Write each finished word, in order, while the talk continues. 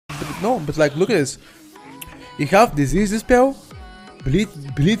but like look at this. You have disease dispel,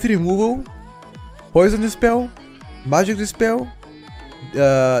 bleed removal, poison dispel, magic dispel,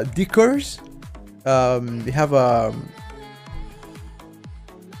 decurse. You have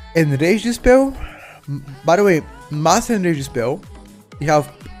enrage dispel. By the way, master enrage dispel. You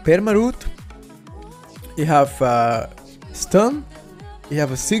have permaroot. You have stun. You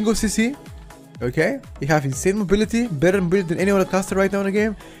have a single CC. Okay. You have insane mobility, better mobility than any other caster right now in the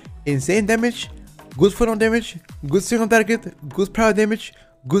game. Insane damage, good full on damage, good single target, good power damage,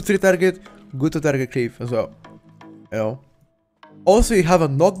 good 3 target, good 2 target cleave as well. You know. Also, you have a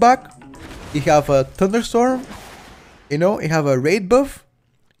knockback. You have a thunderstorm. You know, you have a raid buff.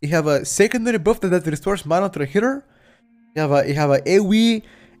 You have a secondary buff that restores mana to the hitter. You have a AoE. You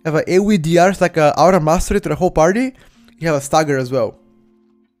have a AoE DRs like a Aura Mastery to the whole party. You have a stagger as well.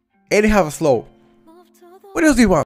 And you have a slow. What else do you want?